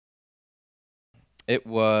It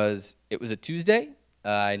was a Tuesday.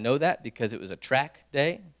 I know that because it was a track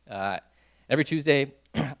day. Every Tuesday,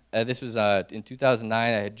 this was in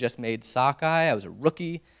 2009. I had just made sockeye. I was a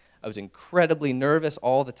rookie. I was incredibly nervous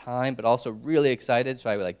all the time, but also really excited. So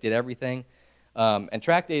I like did everything. And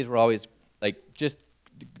track days were always like just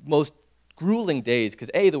the most grueling days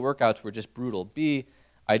because A, the workouts were just brutal. B,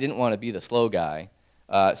 I didn't want to be the slow guy.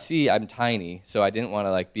 C, I'm tiny, so I didn't want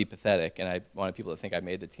to like be pathetic, and I wanted people to think I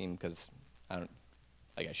made the team because I don't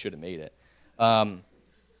like I should have made it. Um,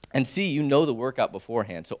 and C, you know the workout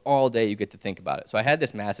beforehand, so all day you get to think about it. So I had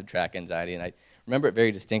this massive track anxiety, and I remember it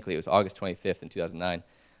very distinctly. It was August 25th in 2009.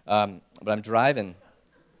 But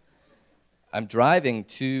I'm driving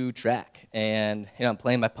to track, and I'm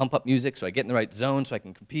playing my pump-up music, so I get in the right zone so I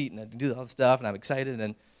can compete and I can do all the stuff, and I'm excited.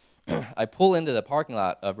 And I pull into the parking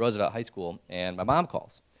lot of Roosevelt High School, and my mom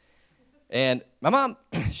calls. And my mom,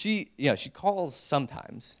 she calls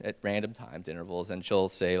sometimes at random times, intervals, and she'll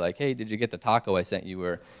say like, "Hey, did you get the taco I sent you?"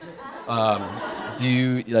 Or, um,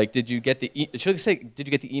 did you get the?" She'll say, "Did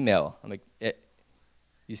you get the email?" I'm like,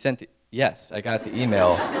 "You sent the?" "Yes, I got the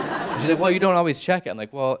email." And she's like, "Well, you don't always check it." I'm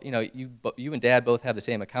like, "Well, you and Dad both have the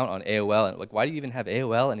same account on AOL, and like, why do you even have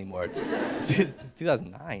AOL anymore? It's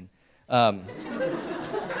 2009. I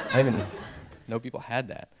didn't even know people had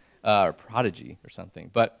that, or Prodigy or something,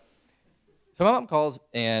 but. So my mom calls,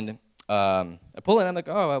 and I pull in. I'm like,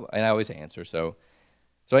 "Oh," and I always answer. So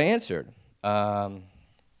I answered, and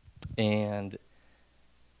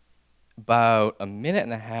about a minute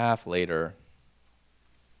and a half later,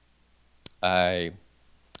 I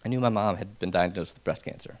knew my mom had been diagnosed with breast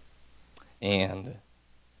cancer, and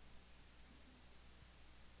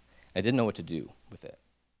I didn't know what to do with it.